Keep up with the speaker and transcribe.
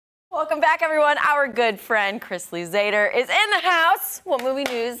Welcome back, everyone. Our good friend, Chris Luzader, is in the house. What movie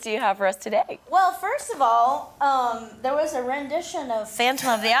news do you have for us today? Well, first of all, there was a rendition of Phantom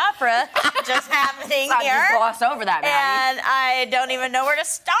of the Opera just happening here. I just glossed over that, Maddie. And I don't even know where to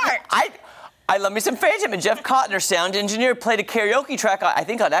start. I love me some Phantom, and Jeff Cottner, sound engineer, played a karaoke track, I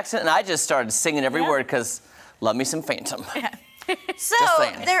think on accident, and I just started singing every word because love me some Phantom. Yeah. So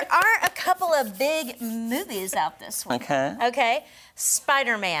there are a couple of big movies out this week. Okay.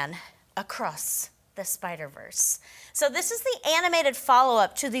 Spider-Man Across the Spiderverse. So this is the animated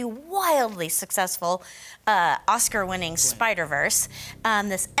follow-up to the wildly successful Oscar-winning Spiderverse.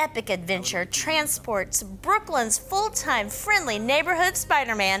 This epic adventure transports Brooklyn's full-time friendly neighborhood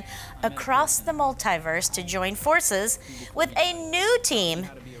Spider-Man across the multiverse to join forces with a new team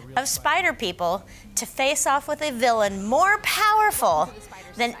of spider people to face off with a villain more powerful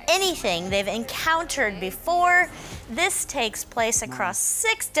than anything they've encountered before. This takes place across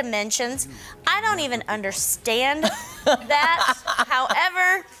 6 dimensions. I don't even understand that.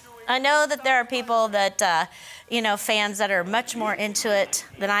 However, I know that there are people that, fans that are much more into it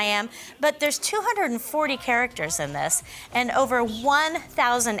than I am. But there's 240 characters in this, and over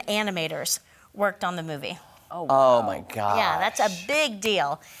 1,000 animators worked on the movie. Oh, wow. Oh my God. Yeah, that's a big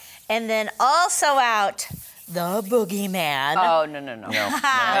deal. And then also out, The Boogeyman. Oh,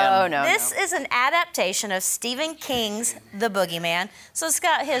 no. This is an adaptation of Stephen King's The Boogeyman, so it's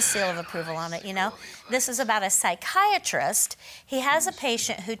got his seal of approval on it, This is about a psychiatrist. He has a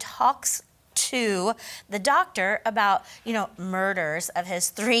patient who talks to the doctor about, murders of his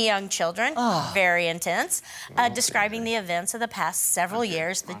 3 young children, very intense, describing the events of the past several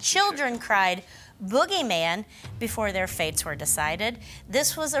years. The children cried Boogeyman before their fates were decided.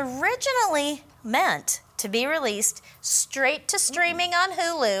 This was originally meant to be released straight to streaming on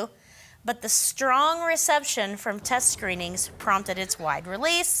Hulu, but the strong reception from test screenings prompted its wide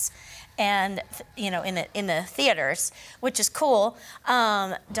release and, in the theaters, which is cool.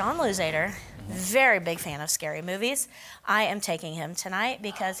 Don Luzader, very big fan of scary movies. I am taking him tonight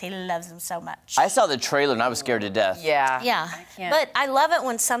because he loves them so much. I saw the trailer and I was scared to death. Yeah. But I love it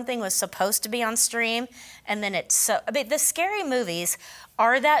when something was supposed to be on stream and then it's so... the scary movies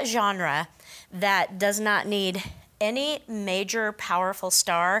are that genre that does not need any major powerful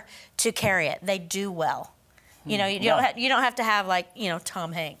star to carry it. They do well. You don't have to have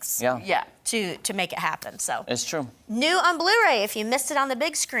Tom Hanks. To make it happen. So it's true. New on Blu-ray, if you missed it on the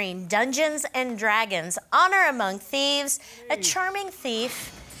big screen, Dungeons and Dragons: Honor Among Thieves. A charming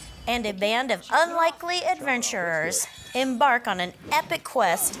thief and a band of unlikely adventurers embark on an epic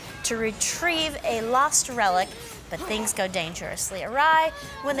quest to retrieve a lost relic, but things go dangerously awry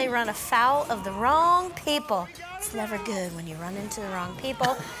when they run afoul of the wrong people. It's never good when you run into the wrong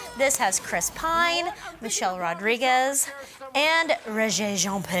people. This has Chris Pine, Michelle Rodriguez, and Regé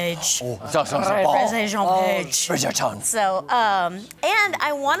Jean Page. Regé Jean Page. So, and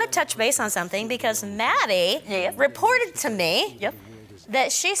I want to touch base on something because Maddie reported to me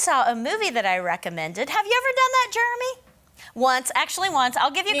that she saw a movie that I recommended. Have you ever done that, Jeremy? Once. I'll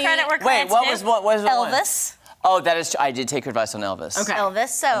give you credit where credit's due. What was Elvis. Oh, that is. I did take her advice on Elvis. Okay. Elvis.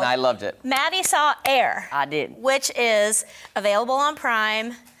 So. And I loved it. Maddie saw Air. I did. Which is available on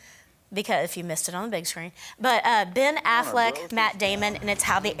Prime, because if you missed it on the big screen. But Ben Affleck, Matt Damon, and it's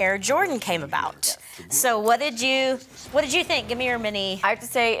how the Air Jordan came about. So what did you think? Give me your mini. I have to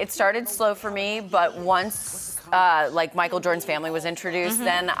say it started slow for me, but once Michael Jordan's family was introduced,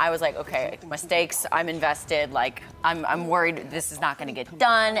 then I was like, okay, mistakes, I'm invested. I'm worried this is not going to get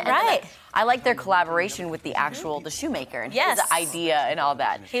done. And right. I like their collaboration with the shoemaker and his idea and all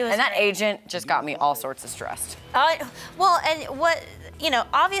that. And that agent just got me all sorts of stressed.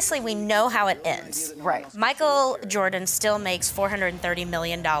 Obviously we know how it ends. Right. Michael Jordan still makes $430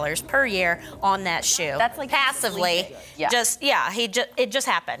 million per year on that shoe. That's passively. It just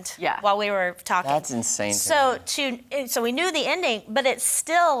happened. Yeah. While we were talking. That's insane. So we knew the ending, but it's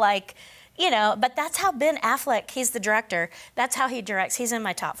still but that's how Ben Affleck, he's the director. That's how he directs. He's in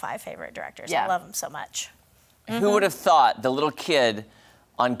my top 5 favorite directors. I love him so much. Who would have thought the little kid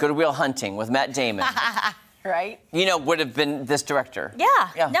on Good Will Hunting with Matt Damon, right? Would have been this director?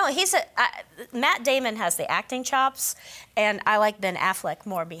 Yeah. No, Matt Damon has the acting chops, and I like Ben Affleck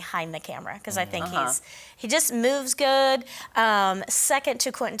more behind the camera because I think he just moves good. Second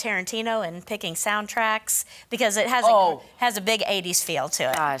to Quentin Tarantino in picking soundtracks because it has a big 80s feel to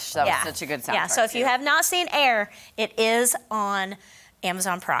it. Gosh, that was such a good soundtrack. Yeah, so if you have not seen Air, it is on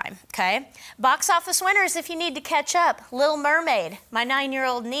Amazon Prime, okay? Box office winners, if you need to catch up. Little Mermaid. My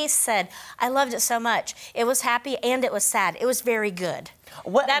 9-year-old niece said, I loved it so much. It was happy and it was sad. It was very good.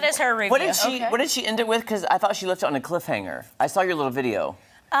 That is her review. What did she end it with? Because I thought she left it on a cliffhanger. I saw your little video.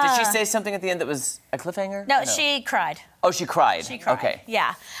 Did she say something at the end that was a cliffhanger? No, she cried. Oh, she cried. She cried. Okay.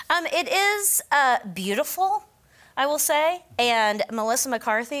 Yeah. It is beautiful, I will say, and Melissa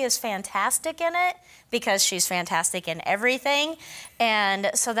McCarthy is fantastic in it because she's fantastic in everything.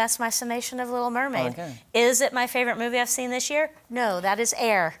 And so that's my summation of Little Mermaid. Okay. Is it my favorite movie I've seen this year? No, that is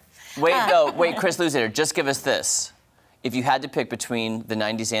Air. Wait, Chris Louz, just give us this. If you had to pick between the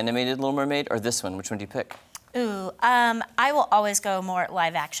 90s animated Little Mermaid or this one, which one do you pick? Ooh, I will always go more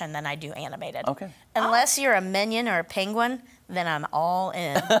live action than I do animated. Okay. Unless you're a minion or a penguin, then I'm all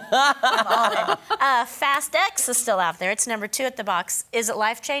in. I'm all in. Fast X is still out there. It's number 2 at the box. Is it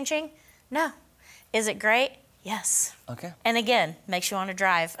life-changing? No. Is it great? Yes. Okay. And again, makes you want to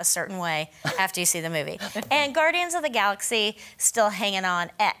drive a certain way after you see the movie. And Guardians of the Galaxy still hanging on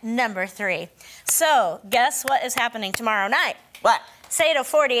at number 3. So, guess what is happening tomorrow night? What? Sado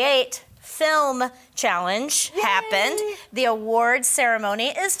 48 Film Challenge happened. The awards ceremony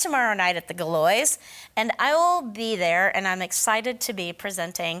is tomorrow night at the Galois, and I will be there, and I'm excited to be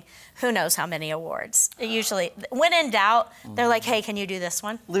presenting who knows how many awards. Usually, when in doubt, they're like, hey, can you do this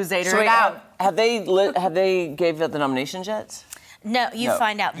one? Louz-ader it out. Have they gave out the nominations yet? No, you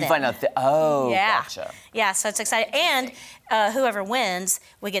find out then. You find out oh, yeah. Gotcha. Yeah, so it's exciting. And whoever wins,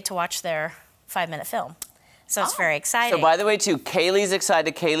 we get to watch their 5-minute film. So it's very exciting. So by the way, too, Kaylee's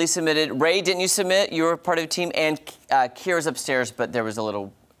excited. Kaylee submitted. Ray, didn't you submit? You were part of the team. And Kira's upstairs, but there was a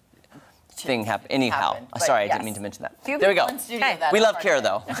little thing happen. Anyhow, sorry, I didn't mean to mention that. There we go. We love Kira,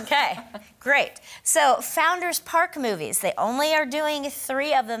 though. Okay, great. So Founders Park movies, they only are doing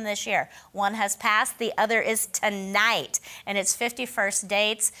 3 of them this year. One has passed, the other is tonight, and it's 51st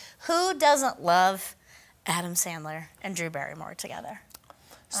Dates. Who doesn't love Adam Sandler and Drew Barrymore together?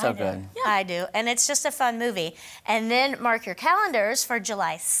 So good. Yeah. I do, and it's just a fun movie. And then mark your calendars for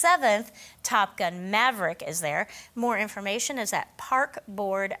July 7th, Top Gun Maverick is there. More information is at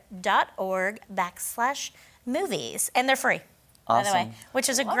parkboard.org/movies, and they're free, by the way, which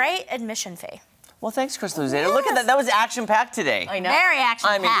is a great admission fee. Well, thanks, Chris Louz-ader. Look at that. That was action-packed today. I know. Very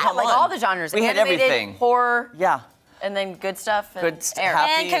action-packed. I mean, come on. Like all the genres. We had Animated, everything. Horror. Yeah. And then good stuff. And Good Air.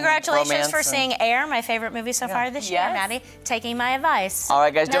 happy And congratulations for romance seeing Air, my favorite movie so far this year, Maddie. Taking my advice. All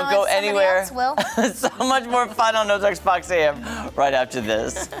right, guys, don't go anywhere. Else will. So much more fun on Ozarks Fox AM right after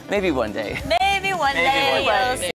this. Maybe one day. Maybe one day. Maybe one day.